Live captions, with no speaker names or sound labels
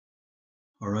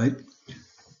All right,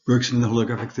 Bergson and the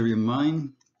Holographic Theory of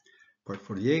Mind, Part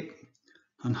 48,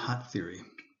 on hot theory,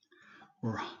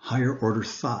 or higher order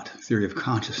thought theory of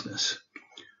consciousness,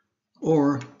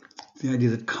 or the idea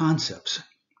that concepts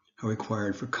are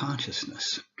required for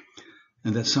consciousness,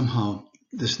 and that somehow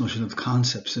this notion of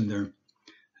concepts and their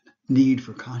need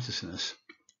for consciousness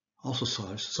also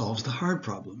solves the hard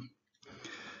problem.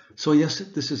 So yes,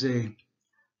 this is a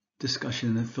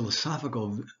discussion in a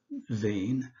philosophical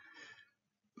vein,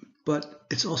 but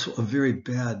it's also a very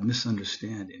bad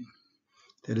misunderstanding.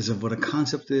 That is, of what a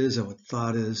concept is, of what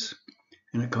thought is,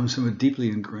 and it comes from a deeply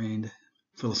ingrained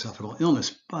philosophical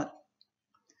illness, but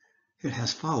it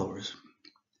has followers,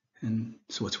 and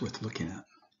so it's worth looking at.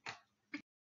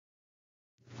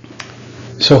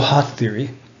 So hot theory,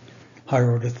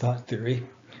 higher order thought theory,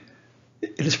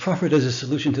 it is proffered as a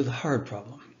solution to the hard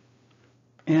problem.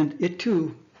 And it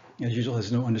too, as usual,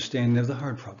 has no understanding of the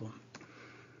hard problem.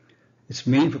 Its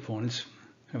main proponents,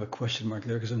 I have a question mark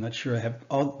there because I'm not sure I have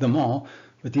them all,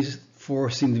 but these four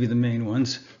seem to be the main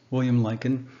ones: William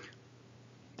Lycan,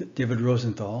 David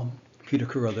Rosenthal, Peter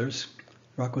Carruthers,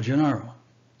 Rocco Gennaro.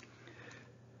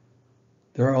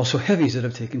 There are also heavies that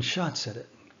have taken shots at it,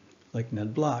 like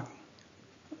Ned Block,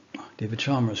 David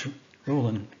Chalmers,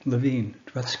 Roland, Levine,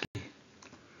 Dretske.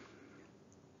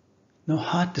 Now,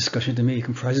 hot discussion to me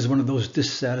comprises one of those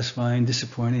dissatisfying,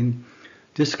 disappointing,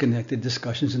 disconnected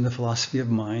discussions in the philosophy of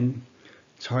mind.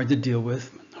 It's hard to deal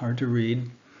with, hard to read,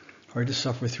 hard to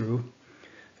suffer through.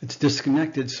 It's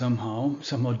disconnected somehow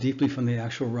deeply from the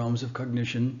actual realms of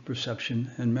cognition,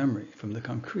 perception, and memory, from the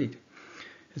concrete.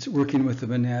 It's working with the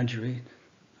menagerie,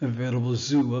 available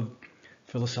zoo of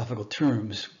philosophical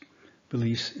terms,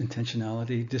 beliefs,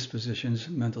 intentionality, dispositions,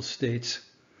 mental states,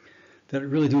 that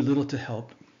really do little to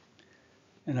help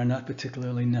and are not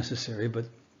particularly necessary, but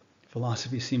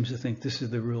philosophy seems to think this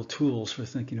is the real tools for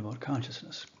thinking about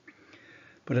consciousness.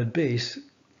 But at base,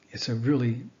 it's a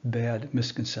really bad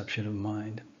misconception of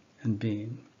mind and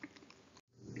being.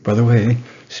 By the way,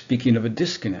 speaking of a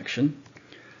disconnection,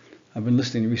 I've been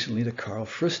listening recently to Carl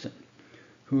Friston,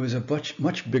 who is a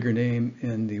much bigger name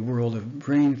in the world of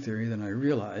brain theory than I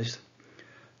realized,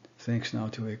 thanks now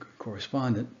to a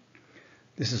correspondent.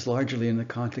 This is largely in the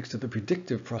context of the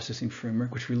predictive processing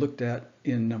framework, which we looked at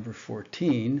in number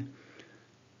 14,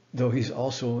 though he's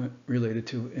also related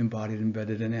to embodied,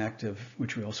 embedded, and active,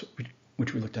 which we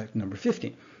looked at in number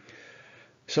 15.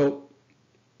 So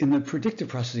in the predictive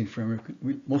processing framework,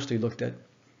 we mostly looked at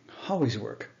Howey's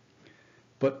work,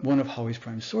 but one of Howey's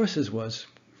prime sources was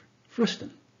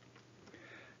Friston.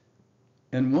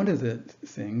 And one of the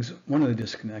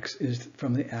disconnects is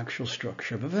from the actual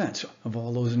structure of events, of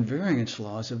all those invariance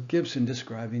laws of Gibson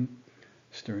describing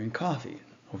stirring coffee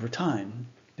over time,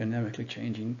 dynamically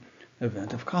changing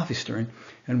event of coffee stirring,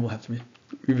 and we'll have to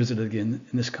revisit it again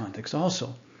in this context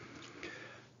also.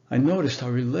 I noticed how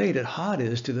related hot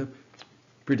is to the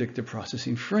predictive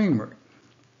processing framework,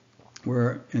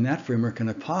 where in that framework an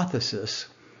hypothesis,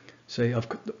 say,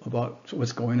 about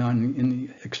what's going on in the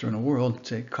external world,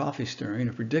 say coffee stirring,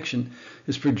 a prediction,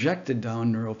 is projected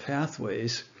down neural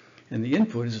pathways, and the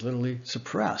input is literally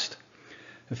suppressed.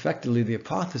 Effectively, the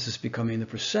hypothesis becoming the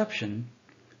perception,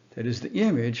 that is the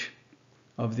image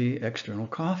of the external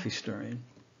coffee stirring.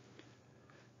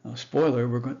 Now, spoiler,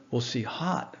 we'll see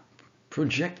hot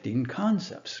projecting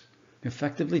concepts,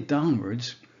 effectively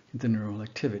downwards into neural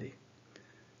activity.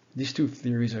 These two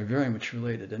theories are very much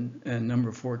related, and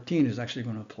number 14 is actually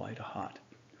going to apply to hot,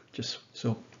 just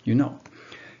so you know.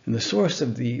 And the source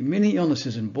of the many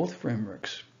illnesses in both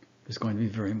frameworks is going to be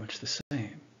very much the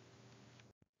same.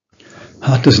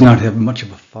 Hot does not have much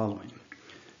of a following,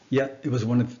 yet it was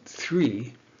one of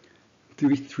three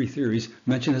theories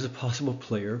mentioned as a possible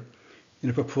player in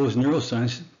a proposed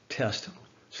neuroscience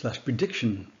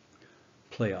test/prediction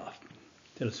playoff,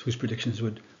 that is, whose predictions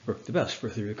would work the best for a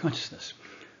theory of consciousness.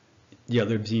 The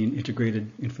other being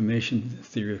integrated information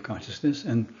theory of consciousness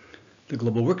and the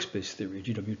global workspace theory,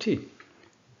 GWT,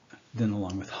 then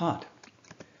along with hot.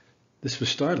 This was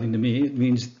startling to me. It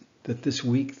means that this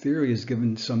weak theory is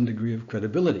given some degree of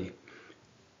credibility.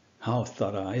 How,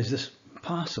 thought I, is this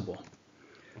possible?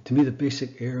 To me, the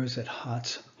basic errors at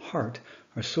hot's heart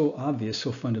are so obvious,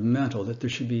 so fundamental, that there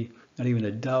should be not even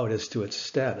a doubt as to its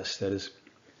status, that is,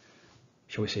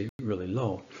 shall we say, really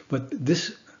low. But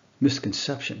this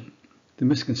misconception, the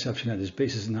misconception at its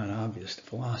base, is not obvious to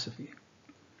philosophy.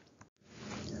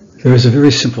 There is a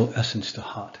very simple essence to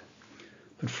hot.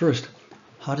 But first,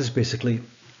 hot is basically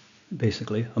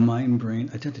a mind-brain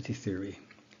identity theory.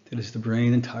 That is, the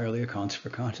brain entirely accounts for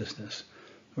consciousness,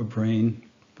 or brain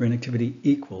activity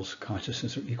equals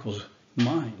consciousness or equals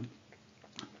mind.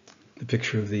 The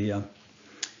picture of the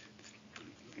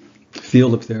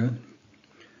field up there,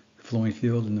 the flowing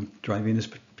field and the driving is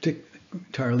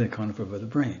entirely accounted for by the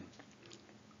brain.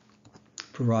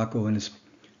 For Rocco, in his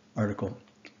article,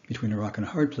 Between a Rock and a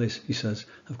Hard Place, he says,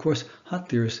 of course, hot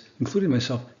theorists, including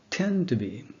myself, tend to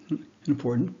be,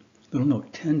 important little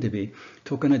note, tend to be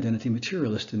token identity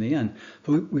materialist in the end,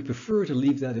 but we prefer to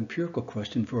leave that empirical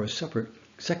question for a separate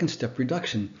second step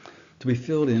reduction to be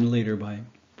filled in later by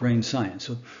brain science.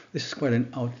 So this is quite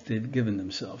an out they've given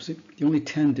themselves. They only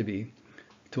tend to be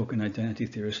token identity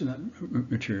theorists, they're not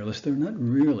materialists. They're not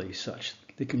really such.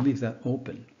 They can leave that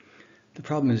open. The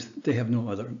problem is they have no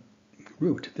other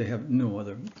route. They have no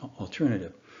other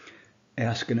alternative.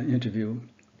 Ask in an interview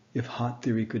if hot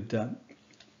theory could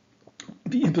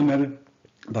be implemented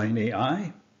by an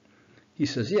AI. He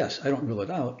says, yes, I don't rule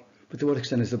it out, but to what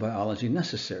extent is the biology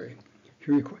necessary?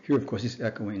 Here of course, he's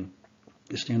echoing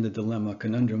the standard dilemma,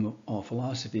 conundrum of all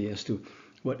philosophy as to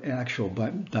what actual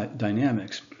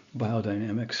biodynamics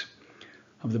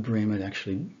of the brain might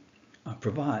actually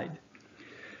provide.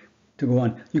 To go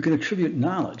on, you can attribute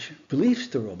knowledge, beliefs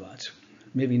to robots,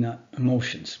 maybe not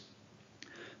emotions.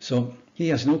 So he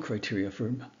has no criteria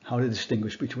for how to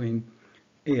distinguish between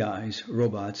AIs,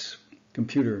 robots,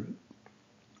 computer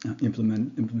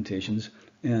implementations,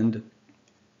 and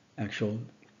actual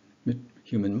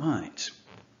human minds.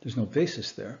 There's no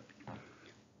basis there.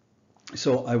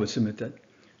 So I would submit that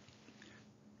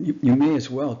you may as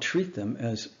well treat them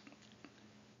as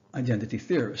identity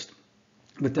theorists.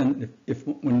 But then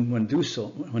when one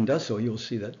does so, you'll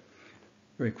see that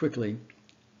very quickly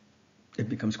it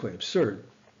becomes quite absurd.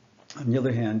 On the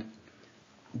other hand,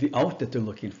 the out that they're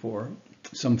looking for,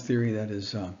 some theory that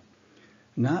is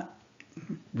not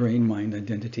brain-mind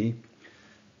identity,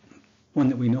 one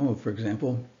that we know of, for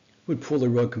example, would pull the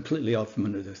rug completely out from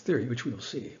under the theory, which we will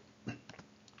see.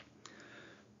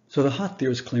 So the hot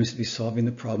theorist claims to be solving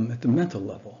the problem at the mental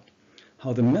level.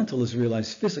 How the mental is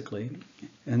realized physically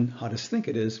and how to think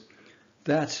it is,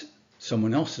 that's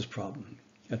someone else's problem.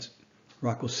 That's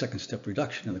Rocco's second step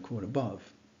reduction in the quote above.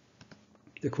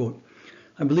 The quote,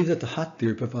 I believe that the hot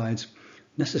theory provides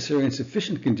necessary and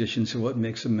sufficient conditions for what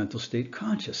makes a mental state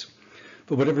conscious.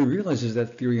 But whatever realizes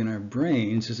that theory in our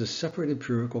brains is a separate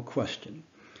empirical question.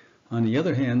 On the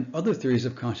other hand, other theories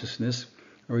of consciousness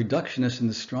are reductionist in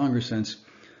the stronger sense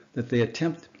that they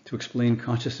attempt to explain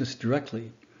consciousness directly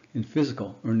in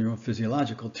physical or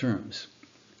neurophysiological terms.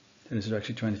 That is, they're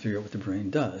actually trying to figure out what the brain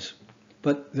does.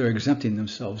 But they're exempting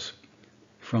themselves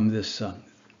from this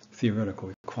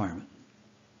theoretical requirement.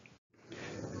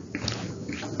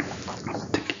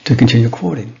 To continue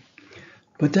quoting.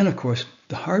 But then, of course,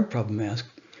 the hard problem asks,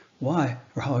 why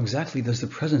or how exactly does the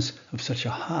presence of such a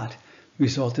hot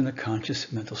result in a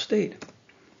conscious mental state?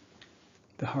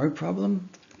 The hard problem?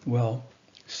 Well,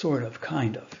 sort of,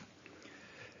 kind of.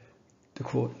 To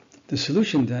quote, the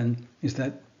solution then is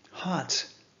that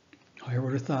hots, higher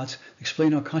order thoughts,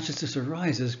 explain how consciousness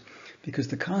arises because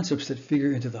the concepts that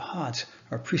figure into the hots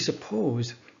are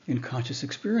presupposed in conscious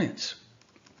experience.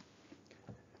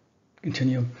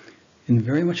 Continue, in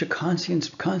very much a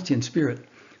Kantian spirit,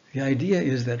 the idea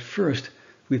is that first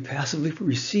we passively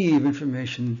receive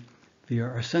information via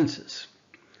our senses.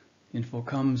 Info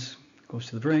comes, goes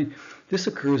to the brain. This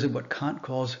occurs at what Kant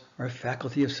calls our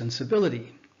faculty of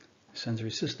sensibility,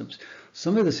 sensory systems.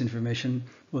 Some of this information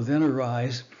will then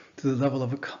arise to the level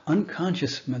of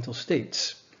unconscious mental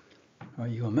states, or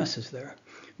UMSs there,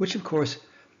 which of course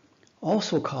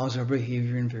also cause our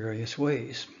behavior in various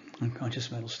ways.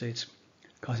 Unconscious mental states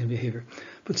causing behavior.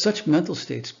 But such mental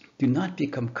states do not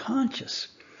become conscious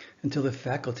until the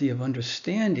faculty of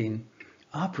understanding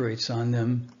operates on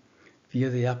them via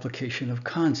the application of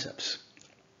concepts.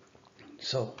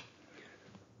 So,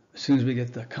 as soon as we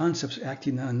get the concepts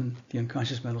acting on the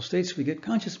unconscious mental states, we get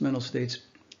conscious mental states,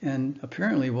 and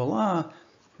apparently, voila,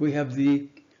 we have the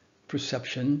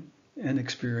perception and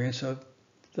experience of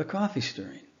the coffee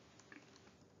stirring.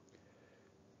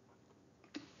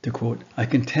 To quote, I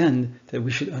contend that we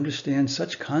should understand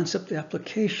such concept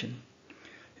application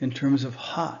in terms of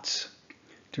hots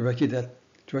directed at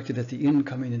the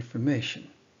incoming information.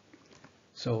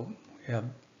 So we have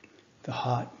the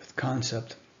hot with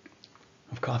concept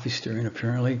of coffee stirring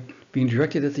apparently being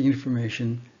directed at the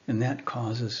information, and that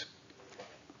causes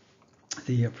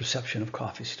the perception of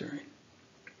coffee stirring.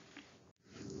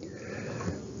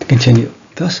 To continue,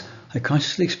 thus I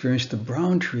consciously experienced the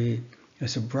brown tree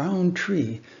as a brown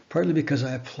tree, partly because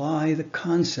I apply the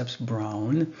concepts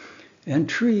brown and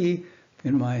tree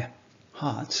in my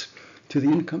hots to the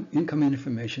incoming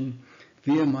information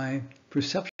via my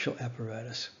perceptual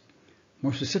apparatus.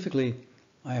 More specifically,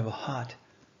 I have a hot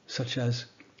such as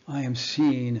I am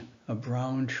seeing a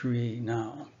brown tree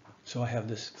now. So I have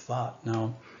this thought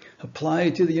now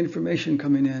applied to the information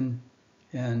coming in,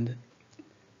 and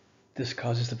this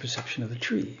causes the perception of the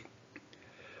tree.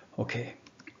 Okay.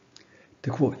 To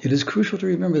quote, "It is crucial to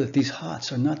remember that these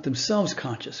hots are not themselves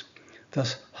conscious.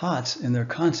 Thus, hots and their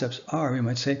concepts are, we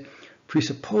might say,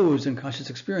 presupposed in conscious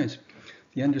experience.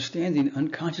 The understanding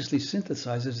unconsciously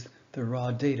synthesizes the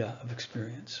raw data of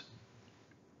experience."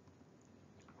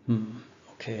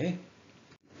 Okay.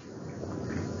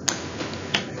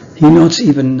 He notes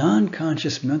even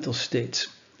non-conscious mental states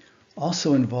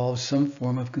also involve some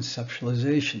form of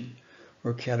conceptualization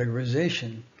or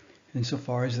categorization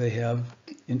insofar as they have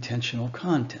intentional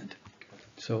content.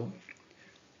 So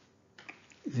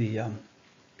the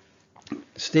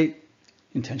state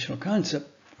intentional concept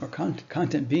or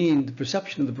content being the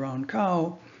perception of the brown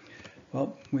cow,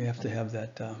 well, we have to have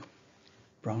that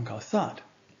brown cow thought.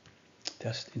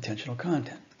 That's intentional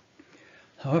content.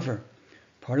 However,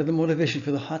 part of the motivation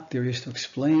for the hot theory is to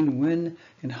explain when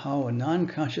and how a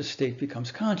non-conscious state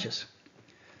becomes conscious.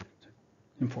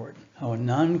 Important. How a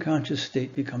non-conscious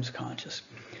state becomes conscious.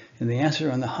 And the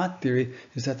answer on the hot theory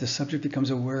is that the subject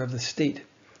becomes aware of the state,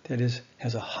 that is,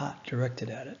 has a hot directed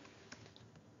at it.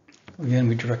 Again,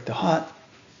 we direct the hot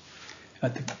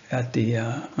at the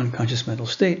unconscious mental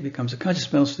state, becomes a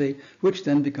conscious mental state, which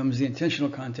then becomes the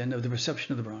intentional content of the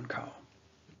perception of the brown cow.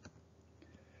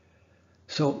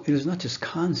 So it is not just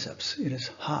concepts, it is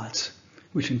hots,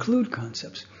 which include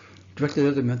concepts, directed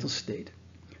at the mental state,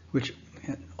 which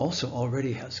also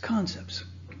already has concepts,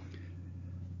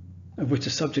 of which the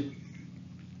subject,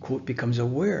 quote, becomes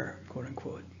aware, quote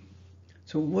unquote.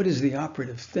 So what is the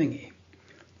operative thingy?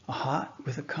 A hot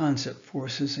with a concept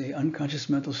forces an unconscious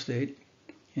mental state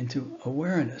into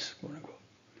awareness, quote unquote.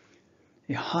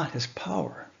 A hot has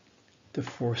power to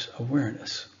force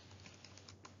awareness.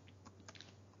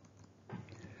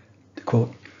 To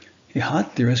quote, "A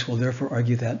hot theorist will therefore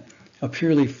argue that a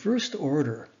purely first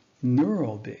order,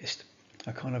 neural-based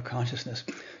account of consciousness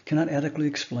cannot adequately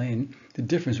explain the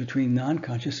difference between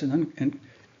non-conscious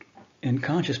and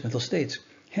conscious mental states.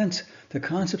 Hence, the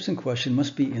concepts in question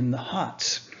must be in the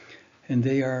hots, and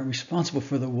they are responsible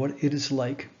for the what it is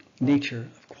like nature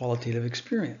of qualitative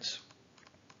experience."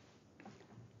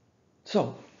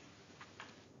 So,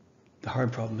 the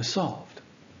hard problem is solved,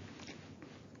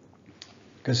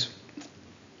 because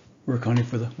we're accounting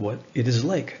for the what it is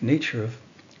like nature of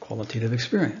qualitative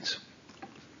experience.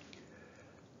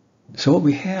 So what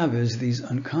we have is these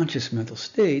unconscious mental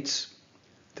states.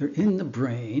 They're in the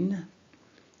brain,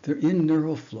 they're in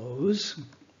neural flows,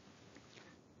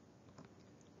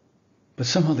 but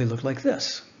somehow they look like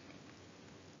this: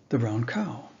 the brown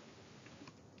cow,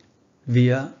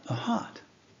 via a hot,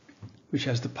 which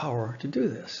has the power to do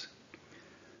this.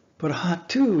 But a hot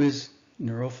too is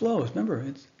neural flows. Remember,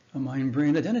 it's a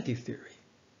mind-brain identity theory.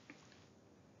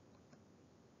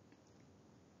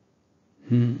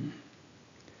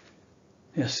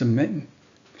 Yes, some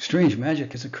strange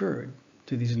magic has occurred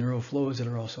to these neural flows that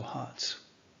are also hots.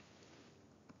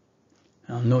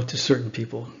 I'll note to certain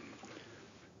people,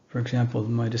 for example,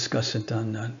 my discussant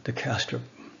on De Castro,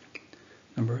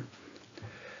 number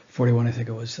 41, I think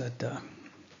it was, that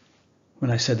when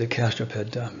I said that Kastrup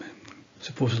had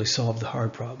supposedly solved the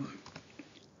hard problem.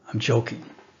 I'm joking.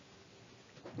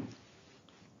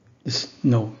 There's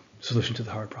no solution to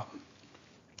the hard problem.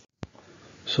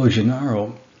 So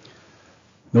Gennaro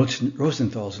notes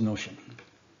Rosenthal's notion.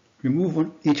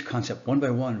 Remove each concept one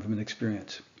by one from an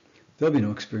experience. There'll be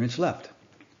no experience left.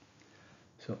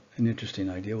 So an interesting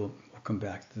idea. We'll come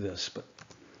back to this, but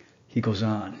he goes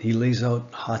on. He lays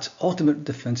out Hott's ultimate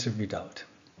defensive redoubt,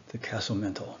 the castle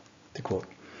mental. To quote,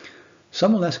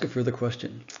 "Some will ask a further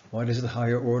question. Why does the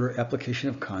higher order application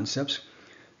of concepts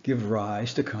give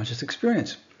rise to conscious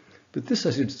experience? But this,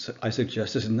 I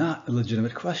suggest, is not a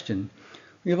legitimate question.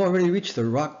 We have already reached the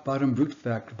rock-bottom brute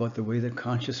fact about the way that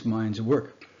conscious minds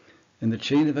work, and the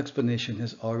chain of explanation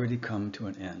has already come to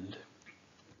an end."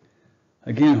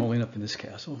 Again, holding up in this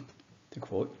castle, to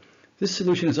quote, "This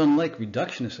solution is unlike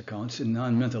reductionist accounts in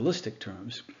non-mentalistic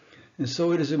terms, and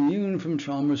so it is immune from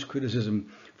Chalmers'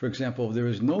 criticism. For example, there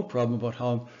is no problem about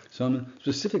how some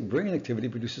specific brain activity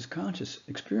produces conscious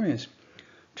experience.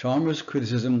 Chalmers'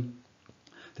 criticism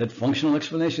that functional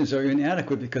explanations are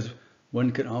inadequate because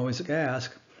one can always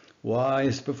ask, why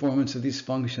is the performance of these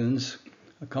functions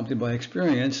accompanied by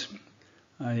experience,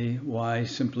 i.e., why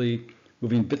simply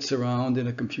moving bits around in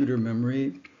a computer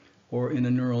memory or in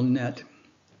a neural net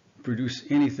produce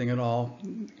anything at all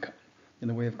in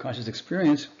the way of conscious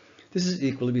experience? This is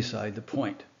equally beside the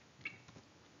point.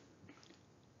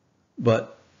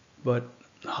 But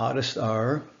hottest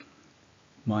are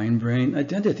mind-brain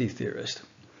identity theorists.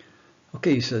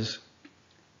 Okay, he says,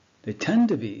 they tend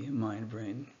to be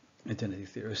mind-brain identity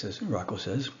theorists, as Rocco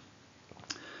says,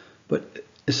 but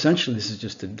essentially this is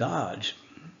just a dodge.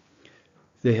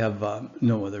 They have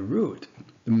no other root.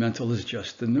 The mental is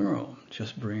just the neural,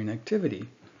 just brain activity.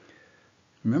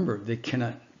 Remember, they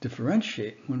cannot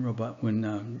differentiate when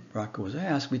Rocco was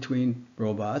asked between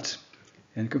robots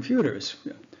and computers.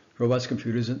 Robots,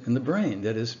 computers, and the brain.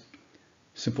 That is,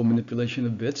 simple manipulation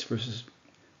of bits versus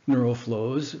neural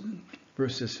flows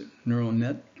versus neural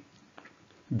net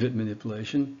bit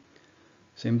manipulation.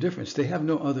 Same difference. They have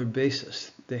no other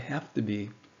basis. They have to be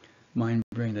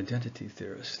mind-brain identity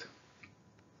theorists.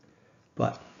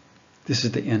 But this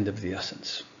is the end of the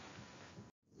essence.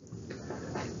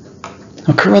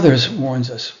 Now, Carruthers warns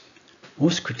us,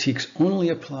 most critiques only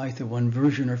apply to one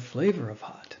version or flavor of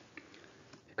hot,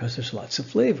 because there's lots of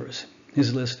flavors.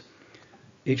 His list,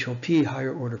 HOP,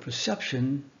 higher order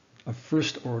perception, of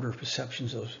first order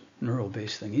perceptions, those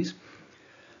neural-based thingies.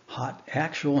 Hot,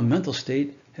 actual and mental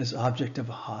state as object of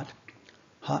a hot.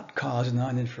 Hot cause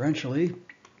non-inferentially.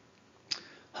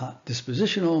 Hot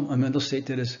dispositional, a mental state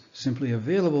that is simply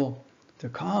available to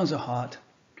cause a hot.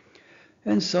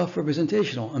 And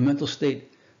self-representational, a mental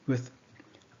state with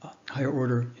higher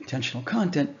order intentional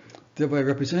content, thereby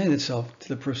representing itself to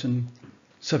the person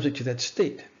subject to that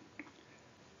state.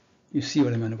 You see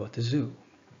what I meant about the zoo.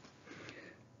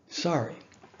 Sorry,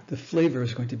 the flavor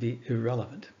is going to be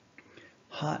irrelevant.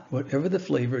 Hot, whatever the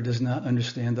flavor, does not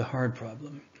understand the hard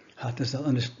problem. Hot does not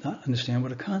understand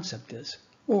what a concept is,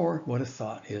 or what a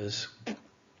thought is.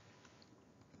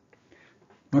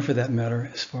 Or for that matter,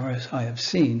 as far as I have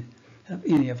seen, of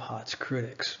any of Hot's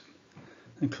critics,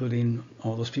 including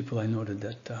all those people I noted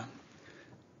that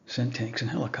sent tanks and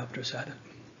helicopters at it.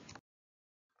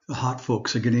 The Hot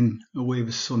folks are getting away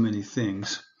with so many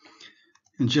things.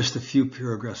 In just a few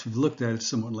paragraphs, we've looked at it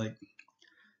somewhat like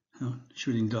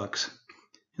shooting ducks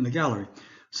in the gallery.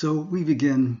 So we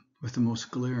begin with the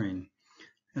most glaring.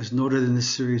 As noted in this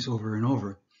series over and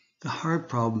over, the hard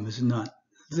problem is not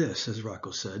this, as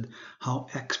Rocco said, how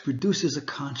X produces a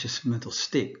conscious mental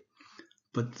state,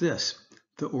 but this,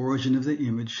 the origin of the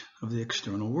image of the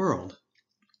external world,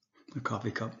 the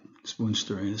coffee cup, spoon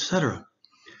stirring, etc.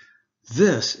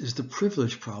 This is the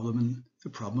privilege problem and the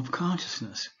problem of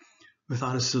consciousness.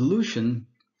 Without a solution,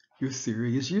 your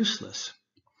theory is useless,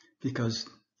 because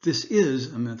this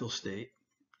is a mental state.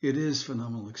 It is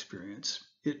phenomenal experience.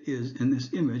 It is, in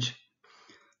this image,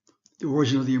 the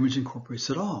origin of the image incorporates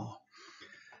it all.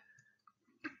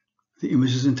 The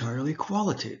image is entirely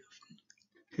qualitative.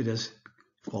 It has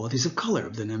qualities of color,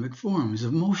 of dynamic forms,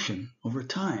 of motion over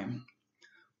time.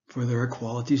 For there are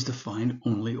qualities defined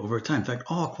only over time. In fact,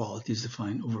 all qualities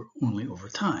defined only over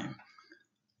time.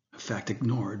 A fact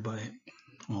ignored by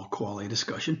all quality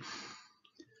discussion.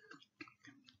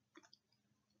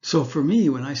 So for me,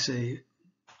 when I say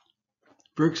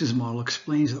Bergson's model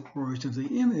explains the origin of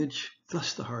the image,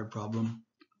 thus the hard problem,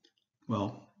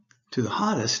 well, to the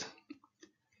hottest,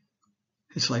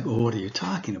 it's like, well, what are you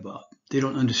talking about? They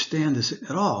don't understand this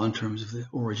at all in terms of the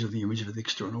origin of the image of the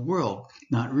external world,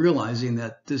 not realizing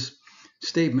that this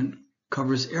statement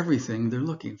covers everything they're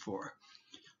looking for,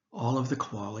 all of the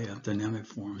quality of dynamic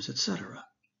forms, etc.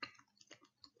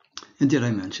 And did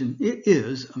I mention it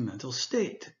is a mental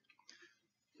state?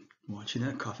 Watching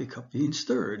that coffee cup being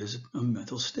stirred is a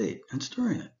mental state, and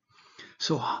stirring it.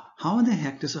 So how in the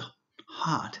heck does a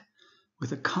hot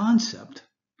with a concept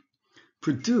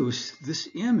produce this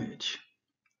image?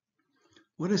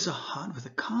 What is a hot with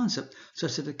a concept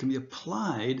such that it can be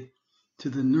applied to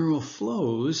the neural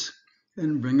flows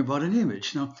and bring about an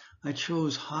image? Now, I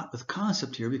chose hot with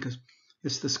concept here because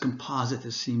it's this composite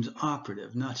that seems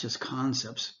operative, not just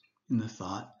concepts in the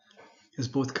thought, as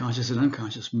both conscious and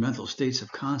unconscious mental states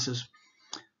of concepts,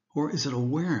 or is it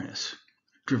awareness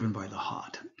driven by the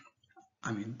hot?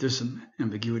 I mean, there's some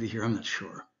ambiguity here, I'm not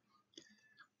sure.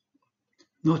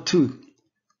 Note too,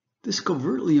 this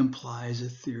covertly implies a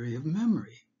theory of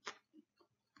memory,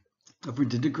 of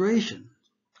integration,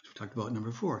 which we talked about in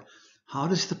number 4. How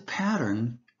does the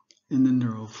pattern in the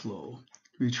neural flow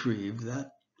retrieve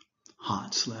that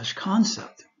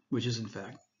hot/concept, which is in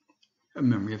fact a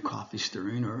memory of coffee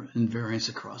stirring or invariance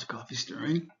across coffee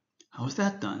stirring? How is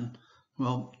that done?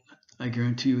 Well, I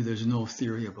guarantee you there's no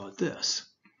theory about this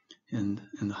in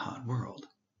the hot world.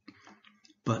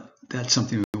 But that's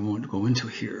something we won't go into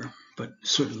here, but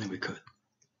certainly we could.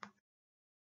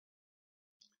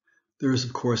 There is,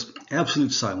 of course,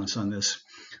 absolute silence on this.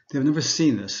 They have never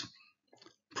seen this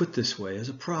put this way as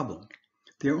a problem.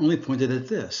 They are only pointed at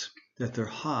this, that they're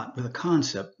hot with a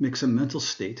concept makes a mental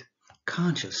state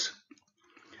conscious.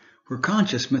 Where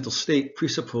conscious mental state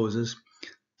presupposes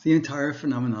the entire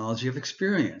phenomenology of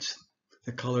experience,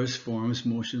 the colors, forms,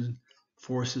 motions,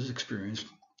 forces experienced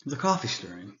of the coffee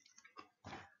stirring.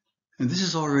 And this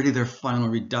is already their final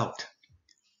redoubt.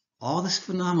 All this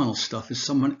phenomenal stuff is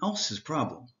someone else's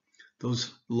problem.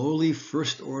 Those lowly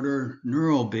first-order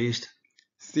neural-based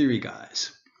theory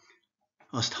guys.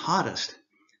 Us hottest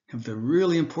have the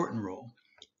really important role.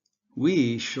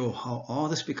 We show how all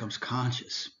this becomes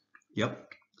conscious.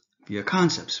 Yep, via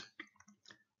concepts.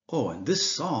 Oh, and this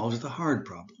solves the hard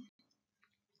problem.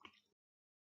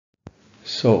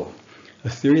 So, a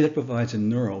theory that provides a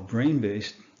neural,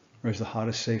 brain-based, or as the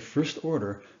hottest say,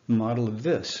 first-order model of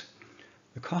this,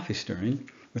 the coffee stirring,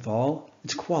 with all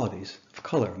its qualities of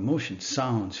color, motion,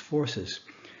 sounds, forces,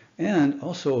 and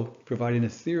also providing a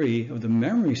theory of the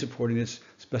memory supporting its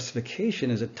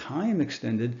specification as a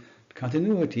time-extended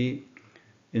continuity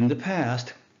in the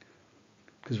past,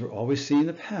 because we're always seeing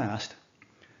the past.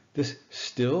 This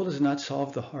still does not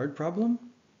solve the hard problem?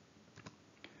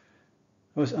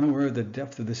 I was unaware of the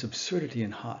depth of this absurdity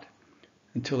in Hott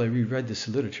until I reread this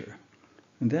literature.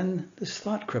 And then this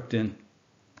thought crept in.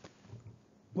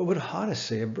 What would Hott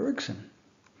say of Bergson?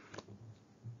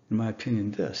 In my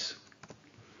opinion, this.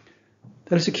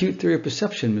 That is a cute theory of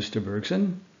perception, Mr.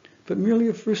 Bergson, but merely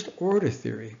a first-order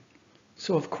theory.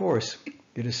 So, of course,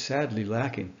 it is sadly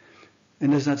lacking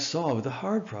and does not solve the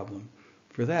hard problem.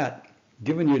 For that,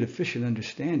 given your deficient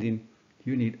understanding,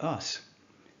 you need us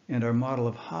and our model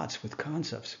of Hott's with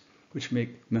concepts, which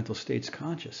make mental states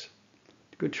conscious.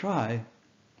 Good try.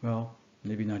 Well,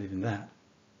 maybe not even that.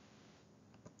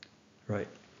 Right.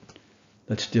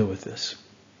 Let's deal with this.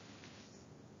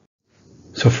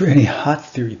 So for any Hott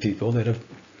theory people that have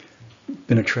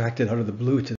been attracted out of the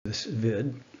blue to this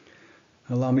vid,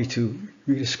 allow me to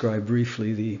redescribe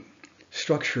briefly the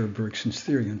structure of Bergson's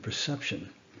theory on perception.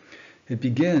 It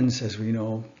begins, as we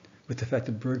know, with the fact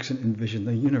that Bergson envisioned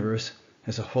the universe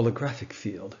as a holographic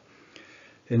field.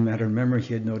 In matter and memory,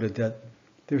 he had noted that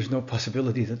there's no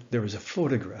possibility that there was a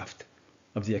photograph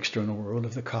of the external world,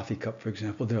 of the coffee cup, for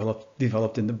example,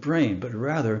 developed in the brain, but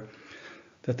rather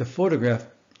that the photograph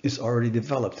is already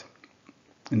developed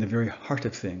in the very heart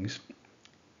of things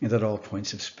and at all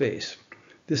points of space.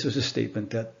 This was a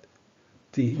statement that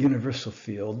the universal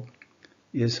field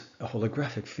is a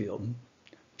holographic field,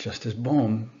 just as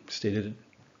Bohm stated it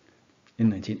in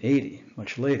 1980,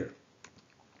 much later.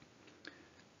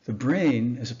 The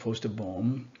brain, as opposed to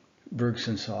Bohm,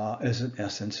 Bergson saw as, in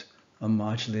essence, a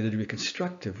modulated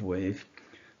reconstructive wave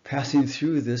passing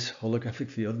through this holographic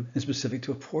field and specific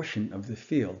to a portion of the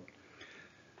field.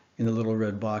 In the little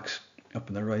red box up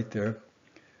on the right there,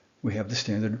 we have the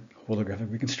standard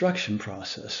holographic reconstruction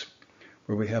process,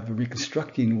 where we have a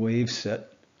reconstructing wave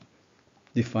set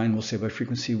defined, we'll say, by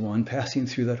frequency 1, passing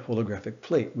through that holographic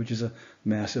plate, which is a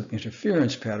massive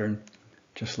interference pattern,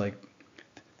 just like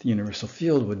the universal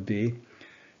field would be.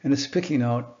 And it's picking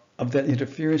out of that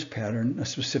interference pattern a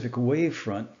specific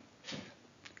wavefront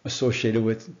associated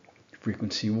with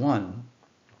frequency 1.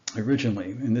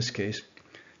 Originally, in this case,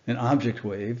 an object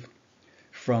wave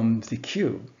from the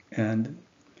cube. And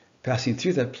passing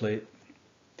through that plate,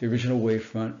 the original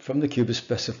wavefront from the cube is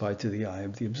specified to the eye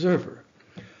of the observer.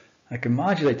 I can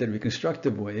modulate that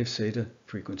reconstructive wave, say, to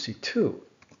frequency 2.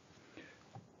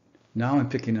 Now I'm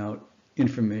picking out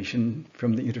information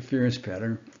from the interference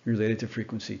pattern related to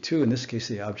frequency 2, in this case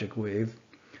the object wave,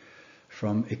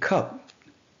 from a cup,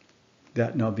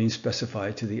 that now being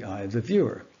specified to the eye of the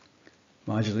viewer.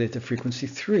 Modulate to frequency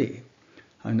 3.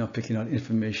 I'm now picking out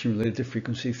information related to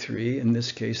frequency 3, in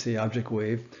this case the object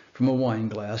wave from a wine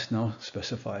glass, now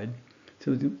specified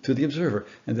to the observer,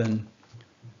 and then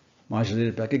modulate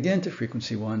it back again to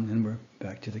frequency 1, and we're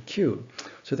back to the cube.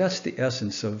 So that's the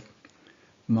essence of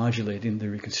modulating the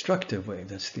reconstructive wave.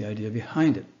 That's the idea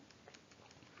behind it.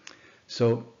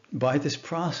 So by this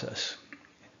process,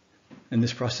 and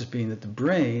this process being that the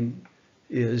brain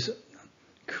is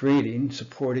creating,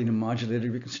 supporting a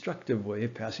modulated reconstructive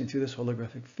wave passing through this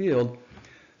holographic field,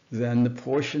 then the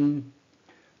portion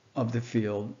of the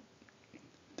field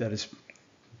that is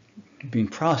being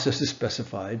processed is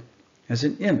specified as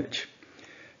an image.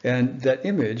 And that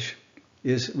image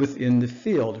is within the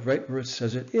field, right where it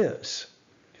says it is,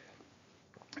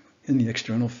 in the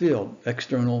external field,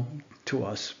 external to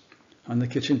us on the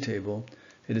kitchen table.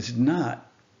 It is not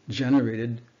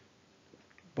generated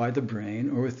by the brain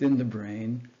or within the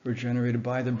brain or generated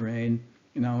by the brain,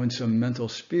 in some mental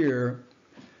sphere,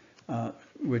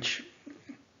 which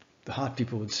the Hott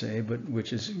people would say, but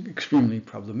which is extremely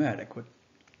problematic, what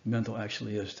mental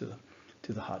actually is to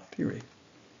the Hott theory.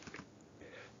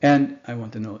 And I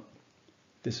want to note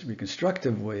This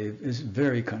reconstructive wave is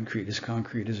very concrete as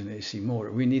an AC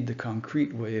motor. We need the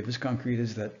concrete wave, as concrete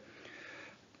as that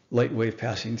light wave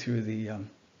passing through the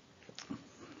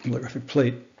holographic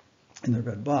plate in the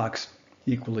red box,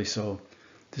 equally so.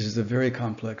 This is a very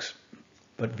complex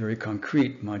but very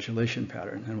concrete modulation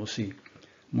pattern, and we'll see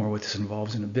more what this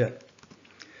involves in a bit.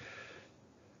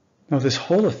 Now, this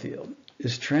holofield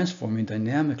is transforming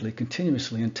dynamically,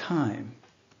 continuously in time.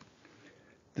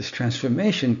 This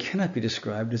transformation cannot be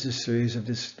described as a series of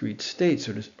discrete states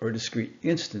or discrete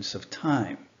instants of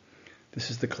time.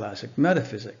 This is the classic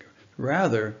metaphysic.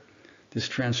 Rather, this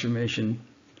transformation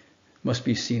must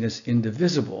be seen as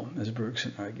indivisible, as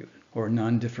Bergson argued, or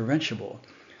non-differentiable.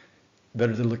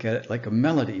 Better to look at it like a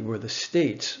melody where the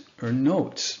states or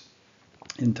notes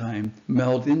in time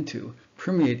meld into,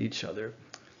 permeate each other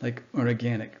like an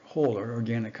organic whole or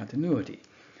organic continuity.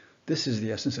 This is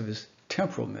the essence of his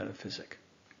temporal metaphysic.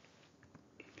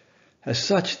 As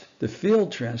such, the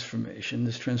field transformation,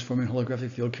 this transforming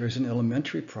holographic field, carries an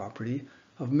elementary property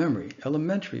of memory.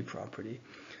 Elementary property.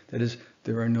 That is,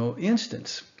 there are no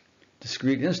instants,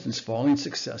 discrete instants falling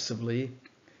successively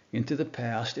into the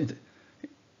past,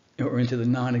 or into the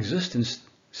non-existence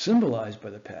symbolized by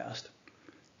the past,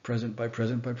 present by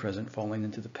present by present, falling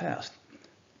into the past.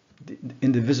 The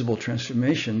indivisible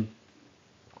transformation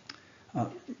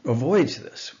avoids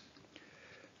this.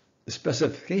 The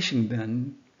specification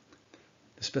then,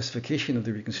 the specification of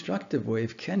the reconstructive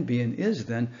wave can be and is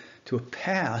then to a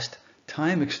past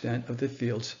time extent of the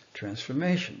field's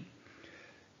transformation.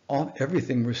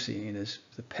 Everything we're seeing is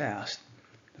the past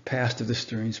of the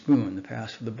stirring spoon, the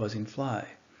past of the buzzing fly.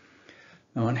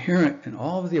 Now, inherent in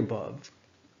all of the above,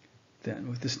 then,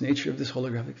 with this nature of this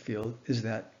holographic field, is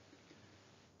that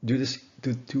due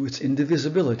to its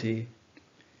indivisibility,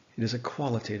 it is a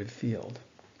qualitative field.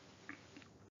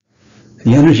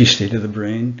 The energy state of the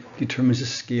brain determines the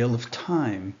scale of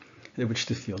time at which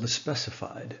the field is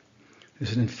specified.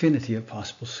 There's an infinity of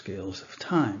possible scales of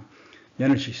time. The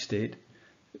energy state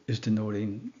is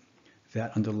denoting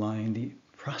that underlying the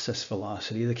process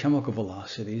velocity, the chemical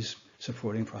velocities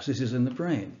supporting processes in the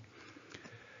brain.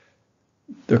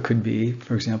 There could be,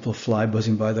 for example, a fly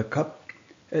buzzing by the cup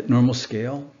at normal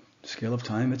scale of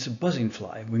time. It's a buzzing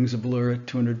fly, wings a blur at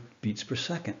 200 beats per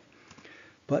second.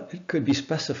 But it could be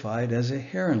specified as a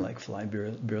heron-like fly,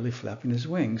 barely flapping his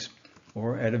wings,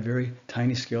 or at a very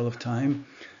tiny scale of time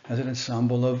as an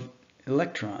ensemble of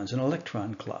electrons, an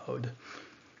electron cloud.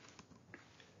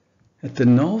 At the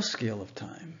null scale of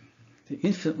time, the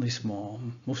infinitely small,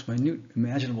 most minute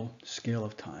imaginable scale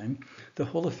of time, the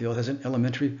holofield has an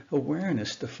elementary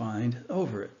awareness defined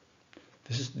over it.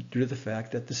 This is due to the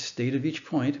fact that the state of each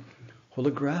point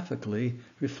holographically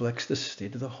reflects the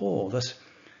state of the whole. Thus,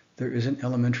 there is an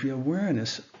elementary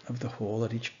awareness of the whole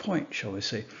at each point, shall we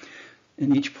say.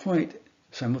 And each point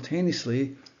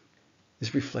simultaneously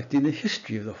is reflecting the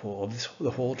history of the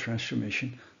whole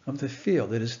transformation of the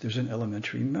field. That is, there's an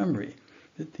elementary memory.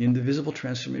 The indivisible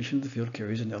transformation of the field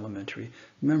carries an elementary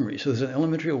memory. So there's an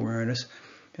elementary awareness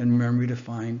and memory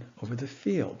defined over the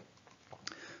field.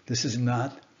 This is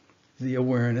not the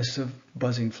awareness of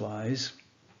buzzing flies,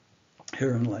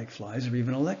 heron-like flies, or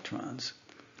even electrons.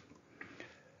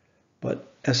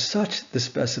 But as such, the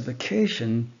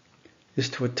specification is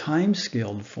to a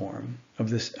time-scaled form of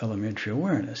this elementary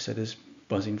awareness, that is,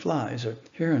 buzzing flies or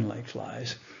heron-like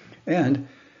flies. And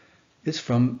it's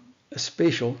from a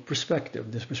spatial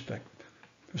perspective, this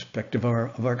perspective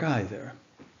of our guy there.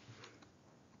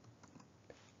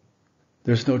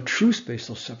 There's no true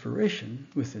spatial separation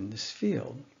within this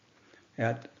field.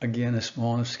 At, again, a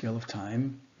small enough scale of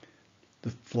time,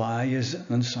 the fly is an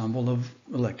ensemble of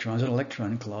electrons, an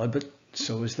electron cloud, but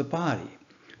so is the body.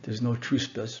 There's no true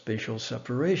spatial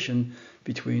separation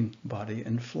between body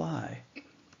and fly.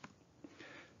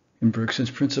 In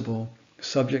Bergson's principle,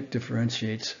 subject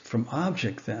differentiates from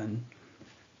object then,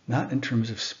 not in terms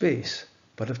of space,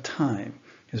 but of time.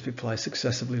 As we apply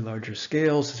successively larger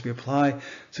scales,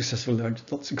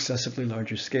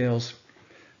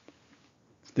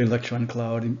 the electron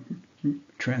cloud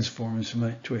transforms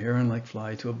to a heron-like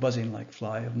fly, to a buzzing-like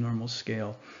fly of normal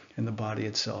scale, and the body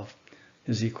itself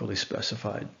is equally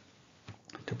specified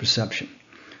to perception.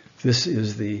 This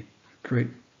is the great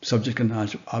subject and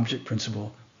object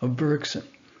principle of Bergson.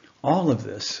 All of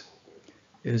this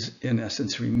is, in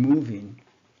essence, removing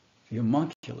the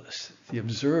homunculus, the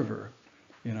observer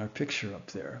in our picture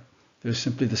up there. There's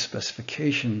simply the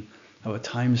specification of a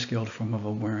time-scaled form of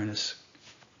awareness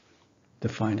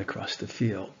defined across the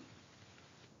field.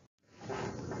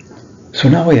 So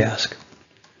now we ask,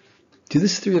 to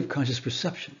this theory of conscious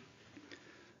perception,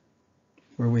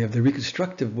 where we have the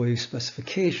reconstructive wave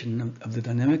specification of the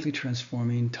dynamically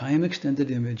transforming time-extended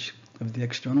image of the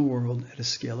external world at a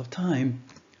scale of time,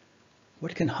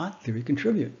 what can hot theory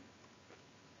contribute?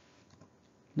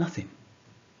 Nothing.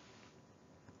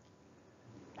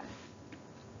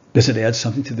 Does it add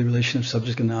something to the relation of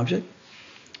subject and object?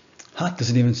 Hot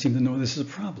doesn't even seem to know this is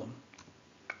a problem.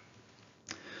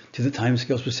 To the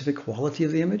timescale specific quality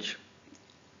of the image?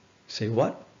 Say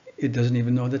what? It doesn't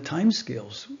even know that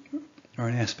timescales are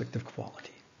an aspect of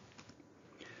quality.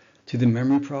 To the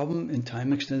memory problem in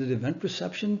time-extended event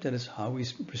perception, that is how we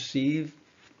perceive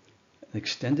an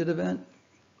extended event,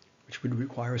 which would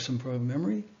require some form of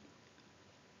memory?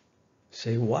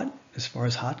 Say what? As far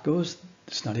as hot goes,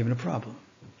 it's not even a problem.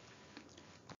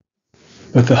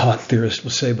 But the hot theorist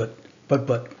will say,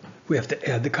 but, we have to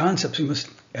add the concepts. We must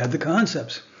add the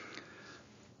concepts.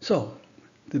 So,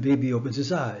 the baby opens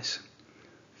his eyes.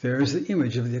 There is the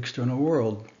image of the external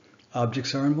world.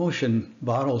 Objects are in motion,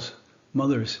 bottles,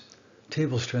 mothers,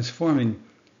 tables transforming.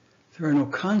 There are no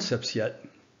concepts yet.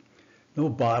 No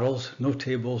bottles, no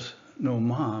tables, no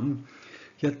mom.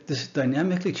 Yet this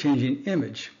dynamically changing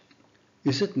image,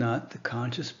 is it not the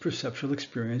conscious perceptual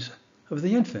experience of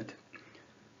the infant?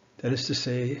 That is to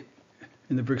say,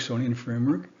 in the Bergsonian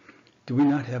framework, do we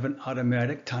not have an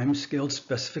automatic time-scaled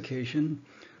specification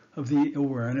of the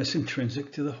awareness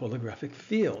intrinsic to the holographic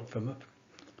field from a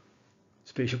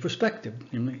spatial perspective,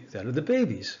 namely that of the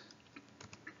babies?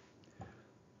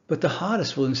 But the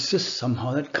hottest will insist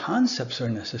somehow that concepts are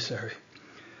necessary,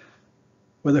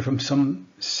 whether from some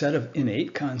set of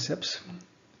innate concepts,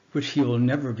 which he will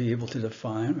never be able to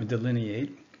define or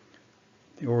delineate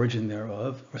the origin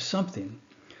thereof, or something.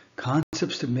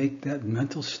 Concepts to make that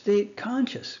mental state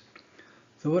conscious,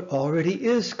 though it already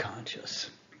is conscious.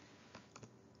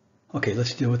 Okay,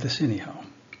 let's deal with this anyhow.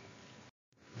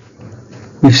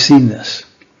 We've seen this.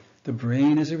 The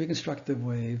brain is a reconstructive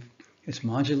wave, its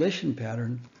modulation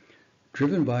pattern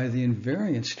driven by the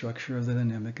invariant structure of the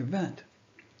dynamic event.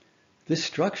 This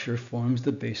structure forms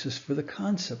the basis for the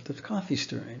concept of coffee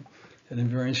stirring. That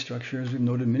invariant structure, as we've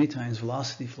noted many times,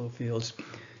 velocity flow fields,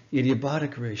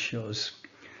 adiabatic ratios,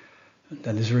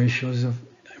 that is ratios of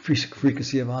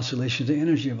frequency of oscillation to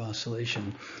energy of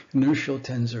oscillation, inertial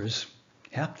tensors,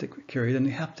 haptic carried in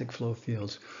the haptic flow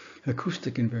fields,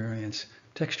 acoustic invariance,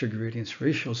 texture gradients,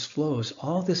 ratios, flows,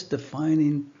 all this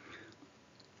defining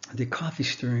the coffee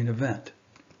stirring event.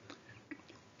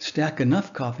 Stack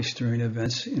enough coffee stirring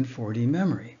events in 4D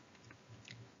memory.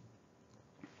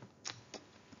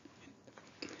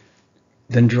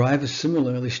 Then drive a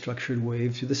similarly structured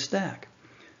wave through the stack.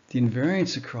 The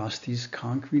invariance across these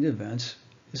concrete events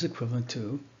is equivalent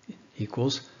to,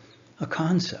 equals, a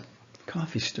concept,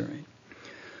 coffee stirring.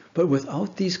 But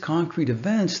without these concrete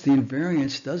events, the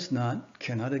invariance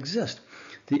cannot exist.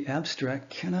 The abstract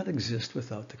cannot exist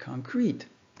without the concrete.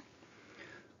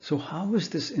 So how is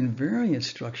this invariant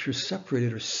structure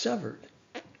separated or severed?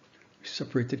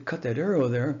 Cut that arrow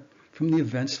there from the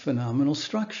event's phenomenal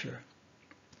structure.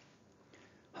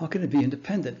 How can it be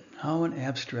independent? How an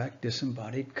abstract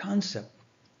disembodied concept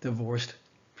divorced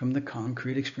from the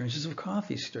concrete experiences of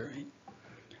coffee stirring?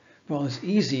 Well, it's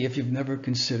easy if you've never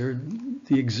considered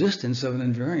the existence of an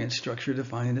invariant structure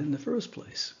defining it in the first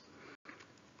place,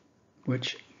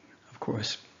 which, of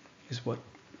course, is what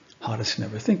hottest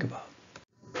never think about.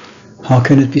 How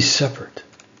can it be separate?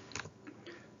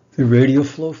 The radial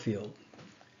flow field,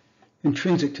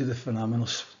 intrinsic to the phenomenal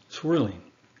swirling.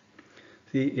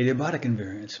 The adiabatic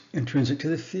invariance, intrinsic to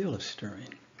the feel of stirring.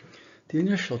 The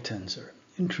inertial tensor,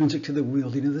 intrinsic to the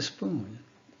wielding of the spoon.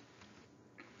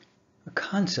 A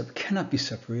concept cannot be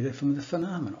separated from the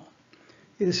phenomenal.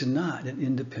 It is not an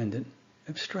independent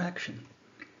abstraction.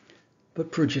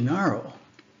 But per Gennaro,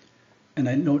 and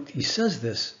I note he says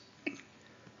this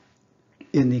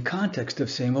in the context of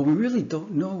saying, well, we really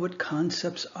don't know what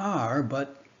concepts are,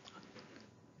 but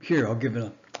here I'll give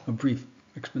it a brief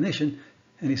explanation.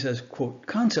 And he says, quote,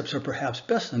 concepts are perhaps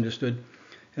best understood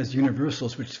as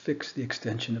universals which fix the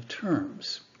extension of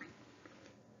terms.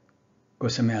 Of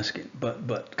course, I'm asking,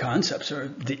 but concepts are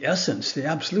the essence, the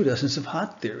absolute essence of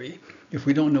hot theory. If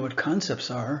we don't know what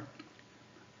concepts are,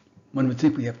 one would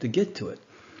think we have to get to it.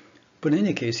 But in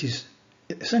any case, he's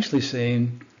essentially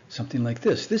saying something like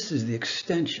this. This is the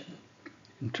extension,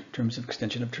 in terms of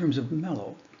extension of terms of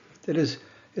mellow. That is,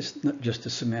 it's not just a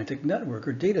semantic network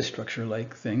or data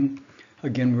structure-like thing,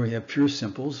 again, where we have pure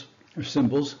symbols or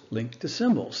symbols linked to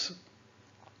symbols.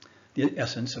 The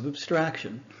essence of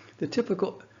abstraction, the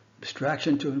typical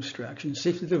abstraction to abstraction,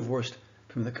 safely divorced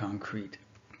from the concrete.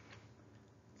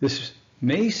 This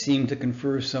may seem to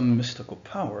confer some mystical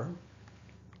power,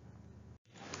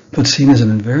 but seen as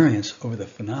an invariance over the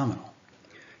phenomenal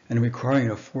and requiring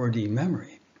a 4D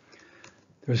memory.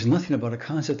 There's nothing about a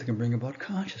concept that can bring about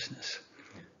consciousness.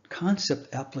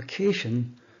 Concept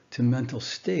application to mental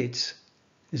states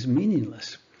is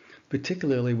meaningless,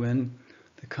 particularly when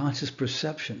the conscious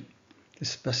perception, the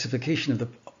specification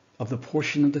of the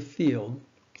portion of the field,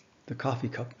 the coffee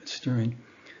cup it's stirring,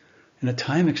 and a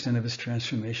time extent of its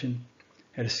transformation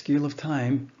at a scale of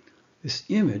time, this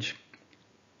image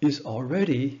is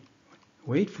already,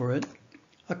 wait for it,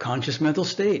 a conscious mental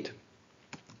state.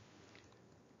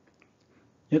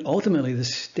 Yet ultimately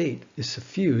this state is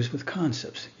suffused with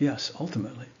concepts. Yes,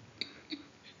 ultimately.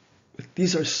 But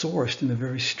these are sourced in the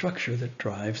very structure that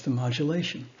drives the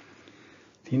modulation,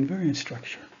 the invariant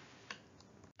structure.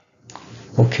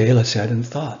 Okay, let's add in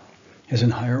thought, as in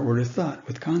higher order thought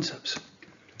with concepts.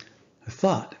 A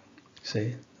thought,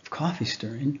 say, of coffee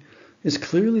stirring, is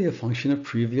clearly a function of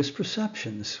previous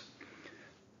perceptions.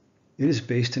 It is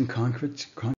based in concrete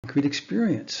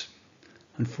experience,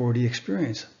 on 4D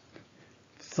experience.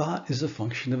 Thought is a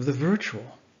function of the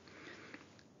virtual.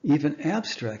 Even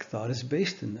abstract thought is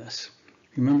based in this.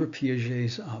 Remember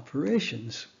Piaget's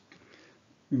operations.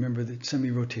 Remember the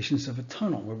semi-rotations of a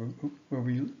tunnel where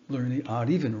we learn the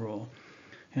odd-even rule.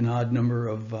 An odd number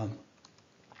of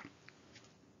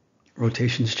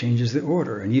rotations changes the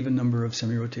order. An even number of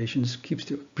semi-rotations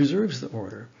preserves the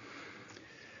order.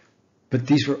 But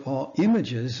these were all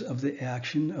images of the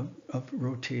action of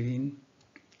rotating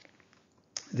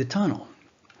the tunnel.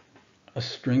 A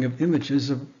string of images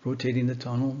of rotating the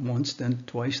tunnel once, then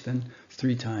twice, then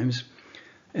 3 times.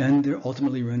 And they're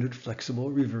ultimately rendered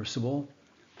flexible, reversible,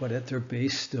 but at their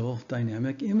base still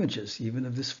dynamic images, even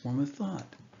of this form of thought.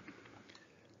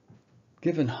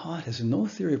 Given Hott has no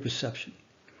theory of perception,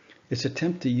 its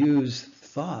attempt to use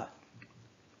thought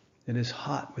that is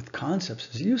hot with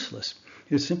concepts is useless.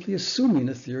 It is simply assuming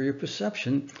a theory of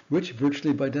perception, which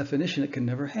virtually by definition it can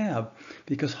never have,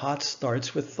 because Hott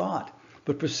starts with thought.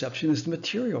 But perception is the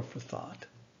material for thought.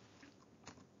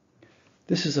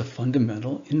 This is a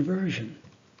fundamental inversion.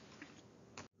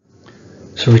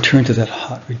 So return to that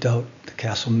Hott redoubt, the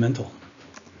castle mental.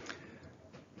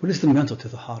 What is the mental to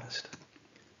the hottest?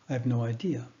 I have no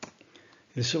idea.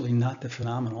 It is certainly not the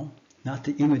phenomenal, not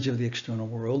the image of the external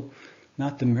world,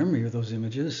 not the memory of those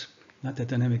images, not the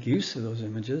dynamic use of those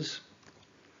images.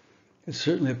 It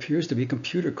certainly appears to be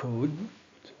computer code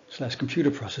 / computer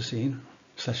processing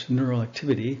 / neural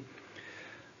activity.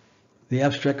 The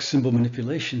abstract symbol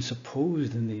manipulation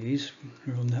supposed in these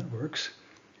neural networks.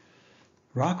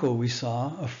 Rocco, we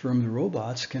saw, affirmed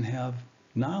robots can have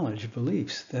knowledge,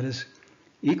 beliefs, that is,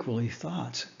 equally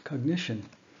thoughts, cognition.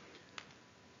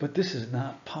 But this is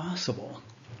not possible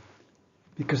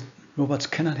because robots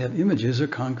cannot have images or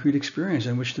concrete experience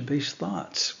on which to base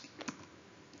thoughts.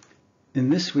 In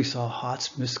this, we saw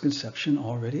Hott's misconception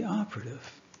already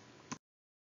operative.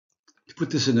 To put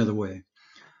this another way,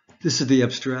 this is the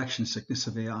abstraction sickness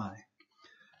of AI,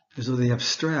 as though the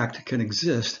abstract can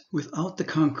exist without the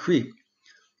concrete,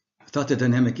 without the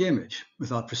dynamic image,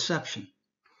 without perception.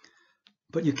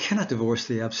 But you cannot divorce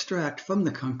the abstract from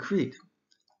the concrete,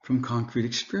 from concrete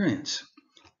experience.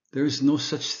 There is no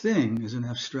such thing as an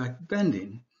abstract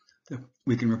bending that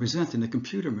we can represent in a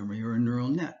computer memory or a neural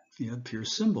net via pure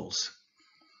symbols.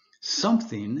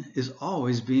 Something is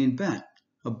always being bent,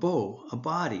 a bow, a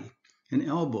body, an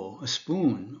elbow, a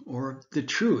spoon, or the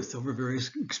truth over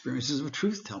various experiences of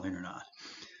truth-telling or not.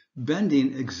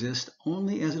 Bending exists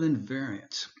only as an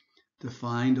invariance,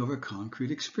 defined over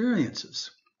concrete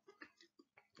experiences.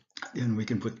 Then we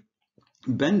can put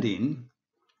bending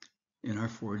in our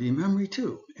 4D memory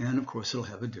too. And of course, it'll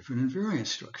have a different invariance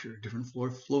structure, different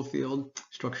flow field,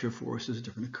 structure forces,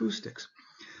 different acoustics.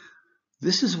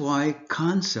 This is why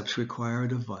concepts require a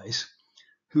device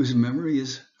whose memory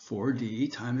is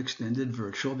 4D, time extended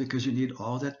virtual, because you need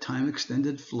all that time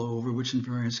extended flow over which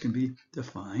invariance can be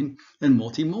defined, and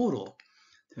multimodal.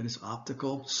 That is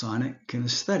optical, sonic,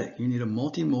 kinesthetic. You need a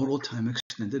multimodal time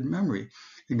extended memory.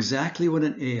 Exactly what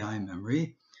an AI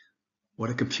memory, what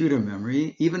a computer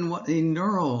memory, even what a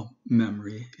neural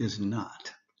memory is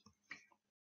not.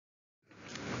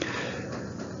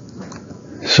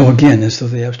 So again, as though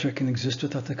the abstract can exist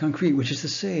without the concrete, which is to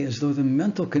say, as though the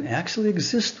mental can actually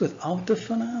exist without the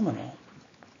phenomenal.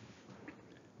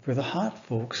 For the Hott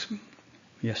folks,